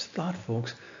 yes, thought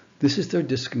folks, this is their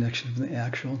disconnection from the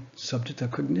actual subject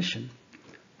of cognition,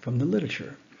 from the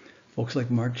literature. Folks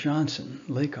like Mark Johnson,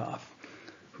 Lakoff,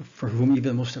 for whom even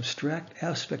the most abstract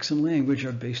aspects in language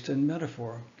are based in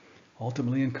metaphor,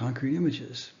 ultimately in concrete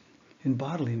images, in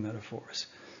bodily metaphors,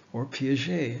 or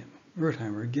Piaget,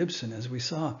 Wertheimer, Gibson, as we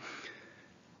saw.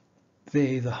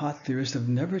 They, the hot theorists, have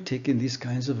never taken these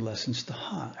kinds of lessons to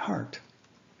heart.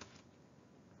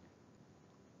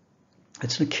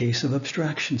 It's a case of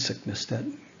abstraction sickness that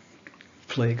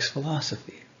plagues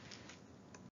philosophy.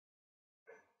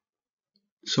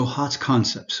 So Hott's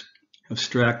concepts,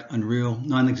 abstract, unreal,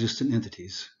 non-existent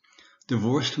entities,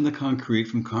 divorced from the concrete,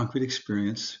 from concrete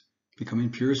experience,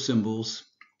 becoming pure symbols,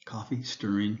 coffee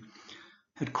stirring,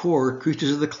 at core,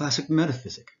 creatures of the classic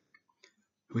metaphysic,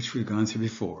 which we've gone through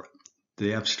before.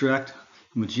 The abstract,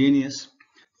 homogeneous,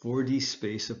 4D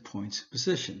space of points,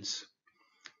 positions,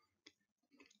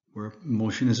 where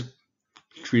motion is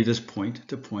treated as point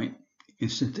to point,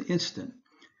 instant to instant.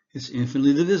 It's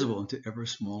infinitely divisible into ever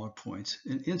smaller points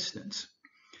and instants.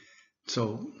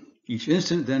 So each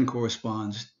instant then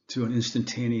corresponds to an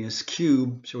instantaneous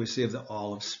cube, shall we say, of the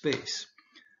all of space.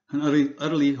 An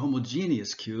utterly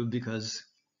homogeneous cube because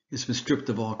it's been stripped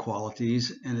of all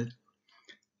qualities and it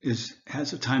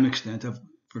has a time extent of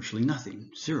virtually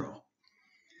nothing, zero.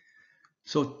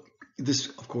 So this,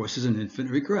 of course, is an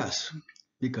infinite regress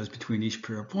because between each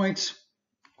pair of points,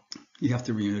 you have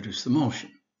to reintroduce the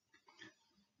motion.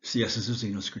 It's the essence of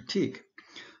Zeno's critique.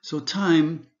 So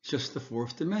time is just the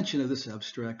fourth dimension of this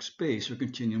abstract space or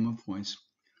continuum of points,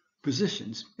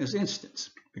 positions as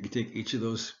instants. We can take each of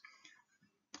those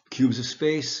cubes of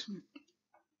space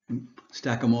and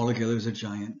stack them all together as a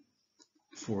giant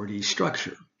 4D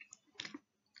structure.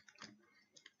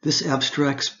 This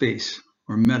abstract space,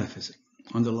 or metaphysic,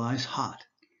 underlies Hott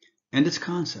and its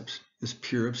concepts as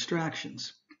pure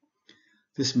abstractions.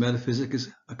 This metaphysic is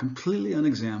a completely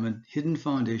unexamined, hidden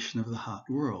foundation of the Hott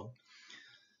world,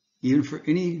 even for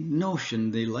any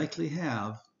notion they likely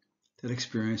have that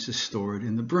experience is stored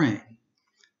in the brain,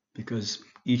 because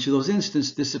each of those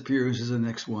instants disappears as the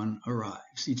next one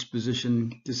arrives. Each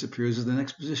position disappears as the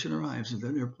next position arrives of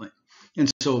that airplane. And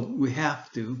so we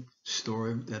have to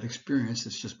store that experience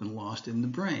that's just been lost in the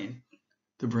brain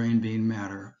being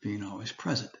matter, being always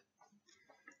present.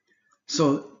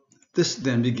 So this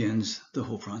then begins the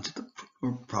whole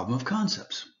problem of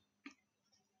concepts.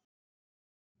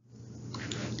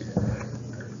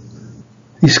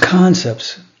 These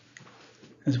concepts,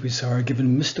 as we saw, are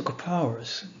given mystical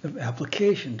powers of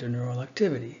application to neural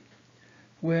activity,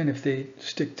 when, if they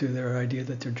stick to their idea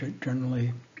that they're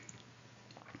generally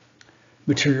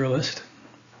materialist,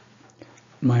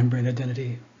 mind-brain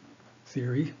identity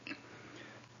theory,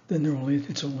 then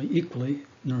it's only equally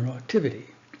neural activity.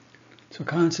 So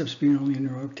concepts being only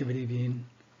neural activity being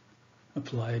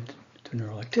applied to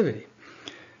neural activity.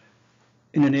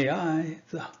 In an AI,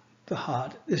 the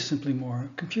Hott is simply more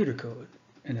computer code.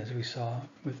 And as we saw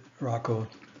with Rocco,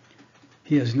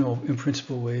 he has no, in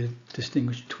principle, way to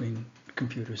distinguish between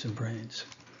computers and brains.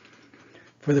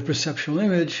 For the perceptual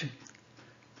image,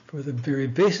 for the very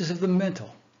basis of the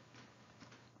mental,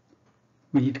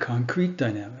 we need concrete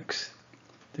dynamics,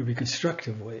 the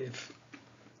reconstructive wave.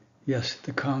 Yes,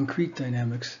 the concrete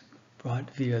dynamics brought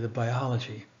via the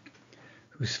biology,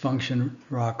 whose function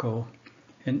Rocco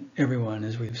and everyone,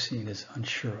 as we've seen, is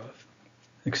unsure of,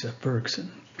 except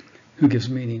Bergson, who gives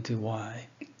meaning to why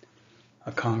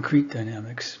a concrete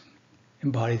dynamics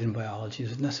embodied in biology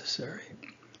is necessary,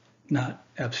 not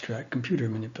abstract computer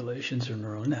manipulations or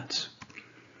neural nets.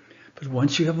 But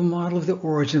once you have a model of the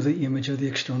origin of the image of the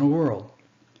external world,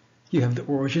 you have the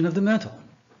origin of the mental.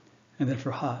 And then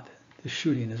for Hott, the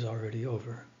shooting is already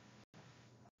over.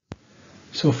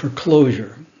 So for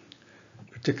closure,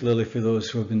 particularly for those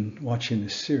who have been watching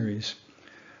this series,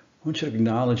 I want you to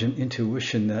acknowledge an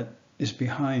intuition that is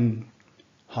behind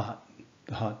Hott,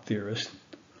 the Hott theorist,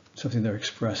 something they're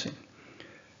expressing.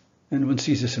 And one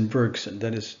sees this in Bergson,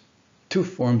 that is, two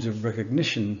forms of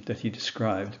recognition that he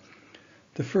described.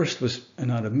 The first was an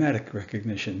automatic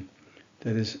recognition,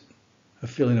 that is, a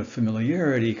feeling of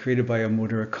familiarity created by a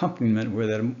motor accompaniment, where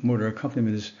that motor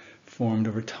accompaniment is formed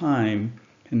over time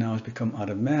and now has become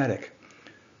automatic.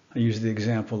 I use the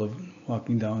example of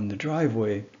walking down the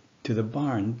driveway to the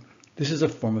barn. This is a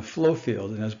form of flow field,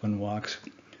 and as one walks,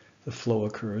 the flow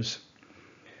occurs.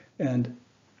 And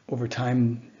over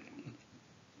time,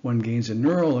 one gains a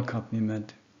neural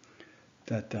accompaniment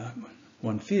that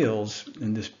one feels,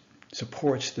 and this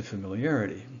supports the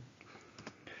familiarity.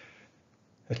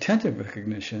 Attentive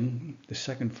recognition, the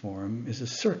second form, is a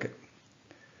circuit.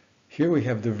 Here we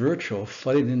have the virtual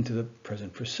flooded into the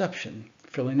present perception,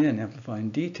 filling in, amplifying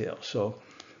detail. So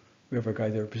we have a guy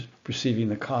there perceiving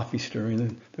the coffee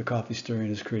stirring. The coffee stirring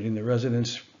is creating the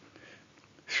resonance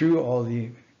through all the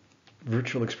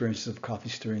virtual experiences of coffee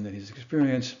stirring that he's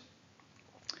experienced.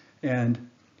 And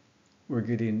we're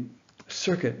getting a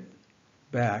circuit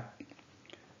back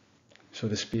so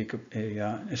to speak,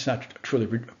 it's not truly a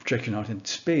projection out in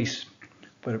space,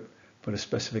 but a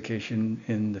specification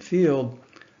in the field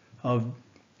of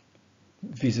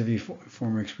vis-a-vis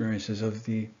former experiences of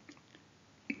the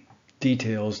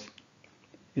details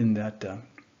in that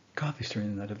coffee story,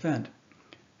 in that event,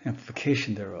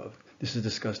 amplification thereof. This is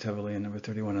discussed heavily in number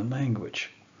 31 on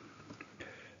language.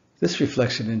 This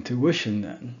reflects an intuition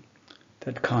then,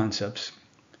 that concepts,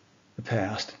 the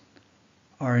past,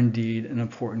 are indeed an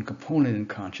important component in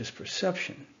conscious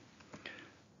perception.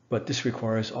 But this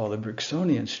requires all the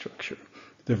Bergsonian structure,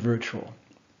 the virtual,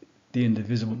 the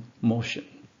indivisible motion,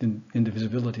 the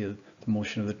indivisibility of the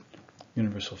motion of the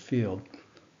universal field,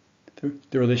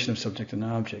 the relation of subject and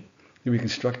object, the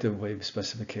reconstructive wave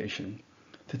specification,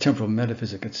 the temporal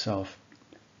metaphysic itself,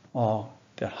 all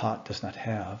that Hot does not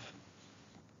have.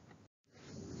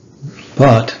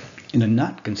 But in a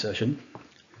not concession,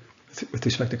 with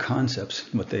respect to concepts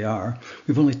and what they are,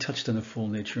 we've only touched on the full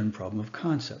nature and problem of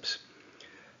concepts.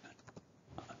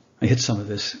 I hit some of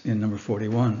this in number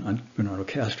 41 on Bernardo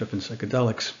Kastrup and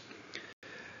psychedelics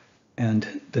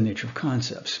and the nature of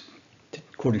concepts.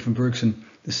 Quoting from Bergson,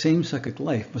 the same psychic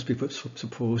life must be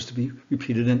supposed to be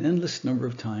repeated an endless number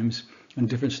of times on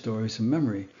different stories of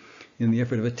memory. In the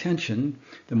effort of attention,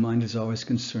 the mind is always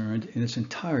concerned in its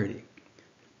entirety.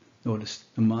 Notice,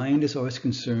 the mind is always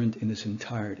concerned in its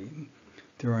entirety.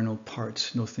 There are no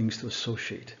parts, no things to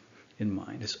associate in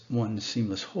mind. It's one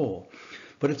seamless whole.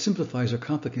 But it simplifies or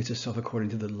complicates itself according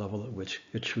to the level at which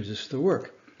it chooses to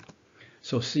work.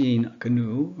 So seeing a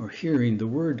canoe or hearing the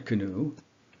word canoe,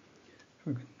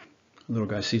 a little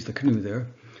guy sees the canoe there,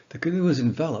 the canoe is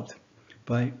enveloped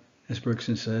by, as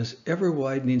Bergson says,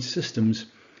 ever-widening systems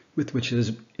with which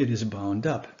it is bound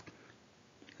up.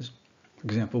 As, for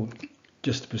example,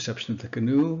 just the perception of the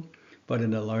canoe, but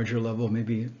at a larger level,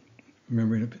 maybe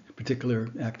remembering a particular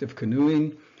act of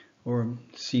canoeing, or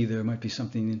see there might be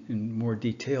something in more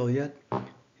detail yet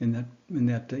in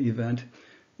that event.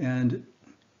 And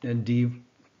D,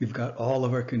 we've got all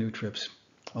of our canoe trips,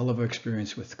 all of our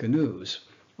experience with canoes,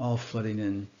 all flooding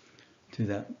in to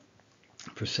that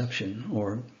perception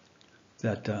or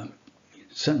that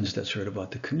sentence that's heard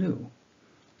about the canoe.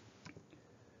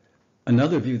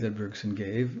 Another view that Bergson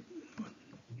gave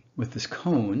with this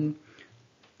cone,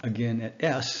 again at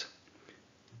S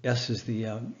is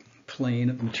the plane,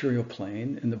 of material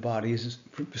plane, and the body is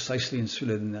precisely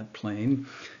inserted in that plane,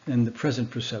 and the present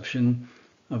perception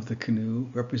of the canoe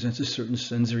represents a certain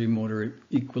sensory motor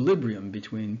equilibrium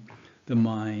between the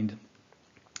mind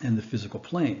and the physical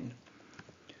plane.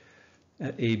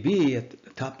 At AB, at the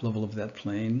top level of that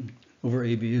plane, over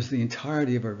AB is the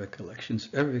entirety of our recollections,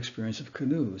 every experience of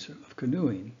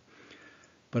canoeing.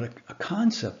 But a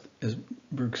concept, as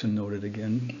Bergson noted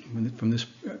again, from this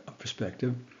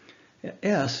perspective,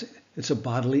 S, it's a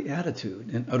bodily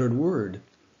attitude, an uttered word,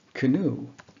 canoe.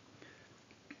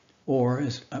 Or,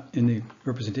 as in the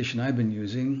representation I've been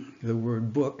using, the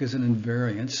word book is an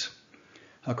invariance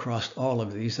across all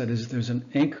of these. That is, there's an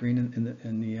anchoring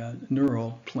in the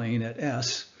neural plane at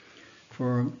S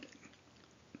for,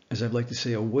 as I'd like to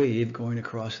say, a wave going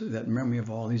across that memory of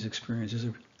all these experiences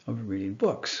of reading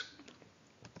books.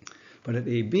 But at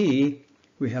AB,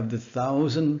 we have the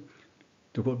 1,000,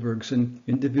 to quote Bergson,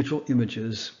 individual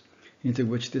images into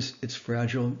which its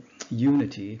fragile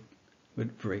unity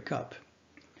would break up.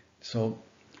 So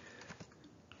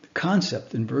the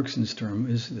concept in Bergson's term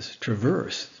is this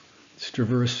traverse. It's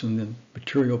traverse from the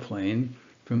material plane,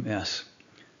 from S,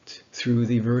 through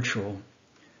the virtual,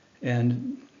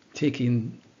 and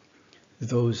taking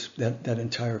that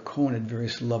entire cone at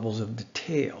various levels of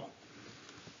detail.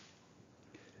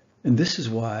 And this is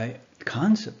why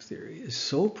concept theory is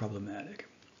so problematic,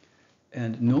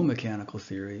 and no mechanical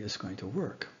theory is going to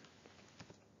work.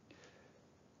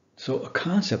 So a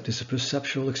concept is a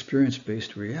perceptual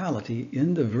experience-based reality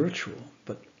in the virtual,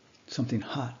 but something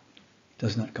Hot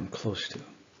does not come close to.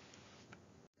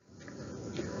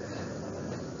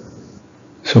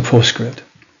 So postscript.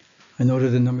 I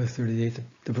noted in number 38 that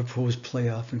the proposed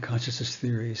playoff in consciousness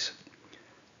theories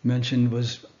mentioned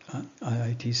was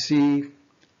IITC,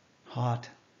 Hot,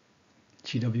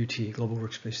 GWT, Global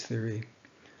Workspace Theory,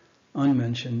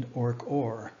 unmentioned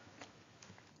ORC-OR,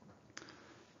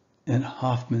 and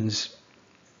Hoffman's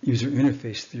user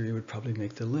interface theory would probably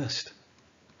make the list.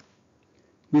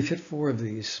 We've hit 4 of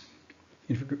these: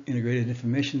 integrated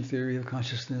information theory of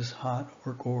consciousness, Hot,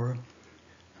 ORC-OR,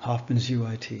 Hoffman's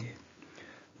UIT.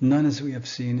 None, as we have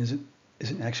seen, is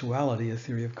in actuality a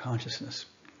theory of consciousness.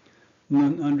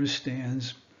 None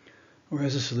understands or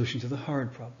has a solution to the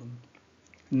hard problem.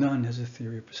 None has a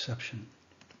theory of perception.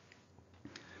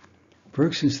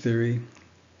 Bergson's theory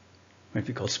might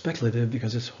be called speculative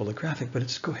because it's holographic, but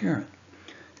it's coherent.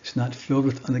 It's not filled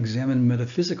with unexamined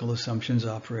metaphysical assumptions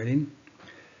operating,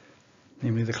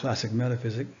 namely the classic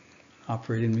metaphysic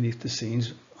operating beneath the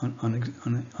scenes,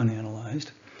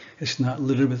 unanalyzed. It's not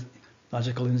littered with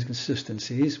logical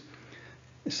inconsistencies.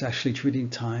 It's actually treating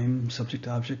time,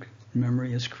 subject-object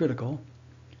memory as critical,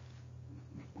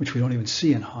 which we don't even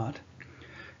see in Hott.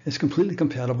 It's completely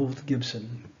compatible with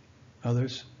Gibson.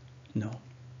 Others, no.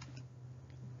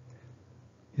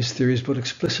 His theory is built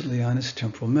explicitly on his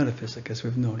temporal metaphysic, as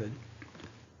we've noted,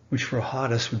 which for a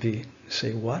Hottist would be,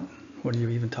 say what? What are you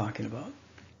even talking about?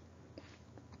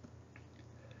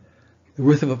 The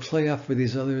worth of a playoff for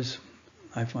these others,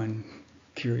 I find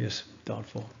curious,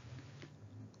 doubtful.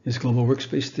 Is global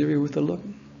workspace theory worth a look?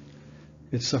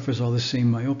 It suffers all the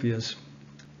same myopias.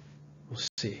 We'll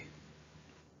see.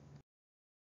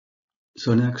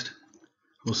 So next,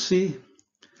 we'll see.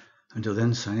 Until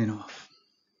then, signing off.